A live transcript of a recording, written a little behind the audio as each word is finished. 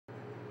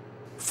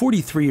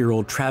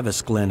43-year-old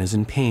Travis Glenn is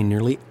in pain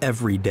nearly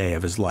every day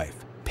of his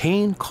life.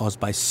 Pain caused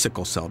by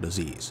sickle cell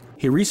disease.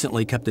 He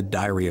recently kept a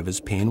diary of his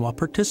pain while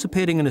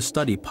participating in a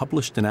study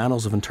published in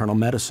Annals of Internal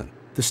Medicine.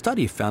 The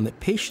study found that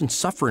patients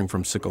suffering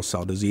from sickle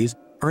cell disease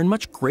are in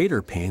much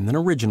greater pain than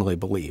originally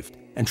believed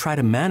and try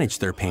to manage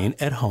their pain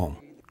at home.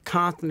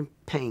 Constant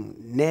pain,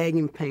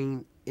 nagging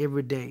pain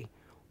every day,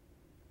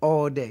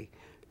 all day.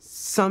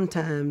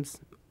 Sometimes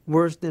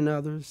worse than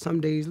others,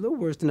 some days a little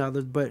worse than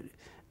others, but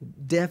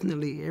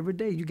definitely every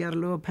day you got a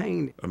little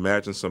pain.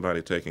 Imagine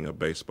somebody taking a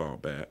baseball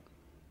bat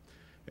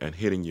and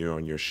hitting you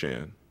on your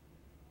shin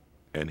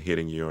and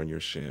hitting you on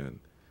your shin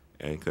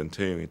and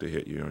continuing to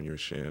hit you on your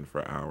shin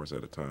for hours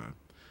at a time.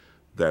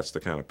 That's the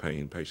kind of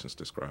pain patients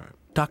describe.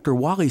 Dr.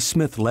 Wally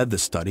Smith led the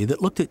study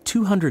that looked at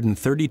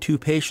 232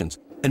 patients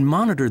and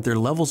monitored their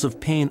levels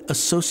of pain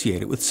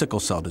associated with sickle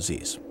cell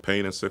disease.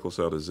 Pain in sickle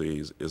cell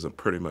disease is a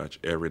pretty much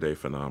everyday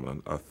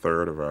phenomenon. A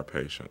third of our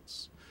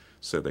patients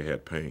said they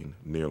had pain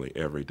nearly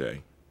every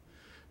day.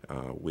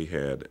 We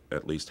had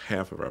at least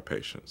half of our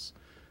patients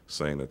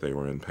saying that they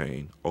were in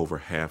pain over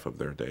half of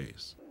their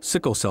days.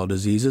 Sickle cell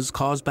disease is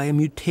caused by a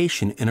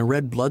mutation in a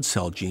red blood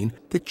cell gene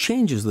that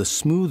changes the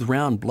smooth,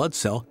 round blood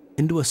cell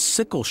into a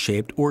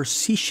sickle-shaped or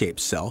C-shaped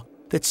cell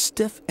that's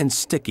stiff and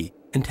sticky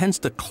and tends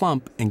to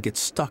clump and get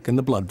stuck in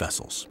the blood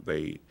vessels.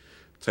 They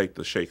take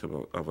the shape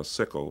of a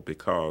sickle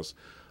because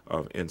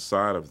of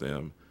inside of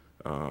them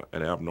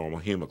an abnormal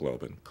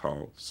hemoglobin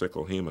called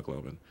sickle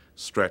hemoglobin,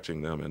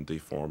 stretching them and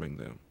deforming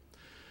them.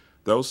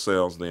 Those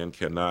cells then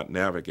cannot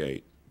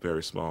navigate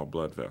very small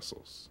blood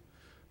vessels.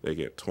 They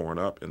get torn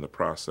up in the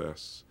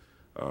process.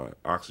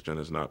 Oxygen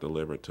is not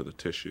delivered to the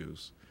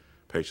tissues.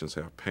 Patients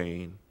have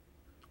pain,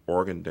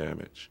 organ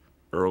damage,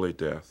 early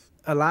death.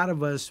 A lot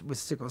of us with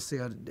sickle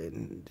cell,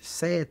 the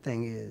sad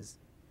thing is,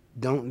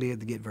 don't live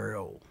to get very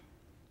old.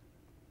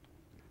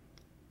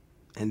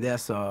 And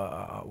that's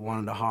one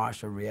of the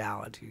harsher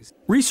realities.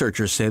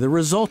 Researchers say the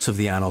results of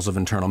the Annals of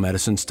Internal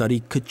Medicine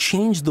study could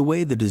change the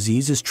way the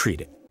disease is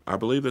treated. I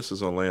believe this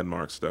is a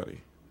landmark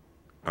study.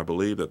 I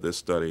believe that this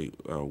study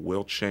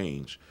will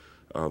change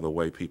the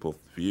way people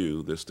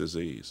view this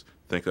disease.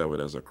 Think of it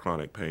as a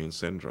chronic pain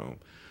syndrome.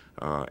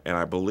 And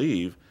I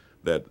believe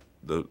that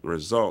the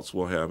results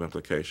will have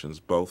implications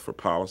both for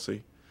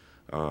policy,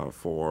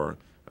 for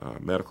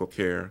medical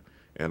care,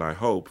 and I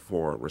hope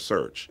for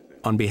research.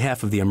 On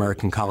behalf of the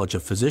American College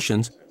of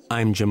Physicians,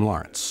 I'm Jim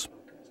Lawrence.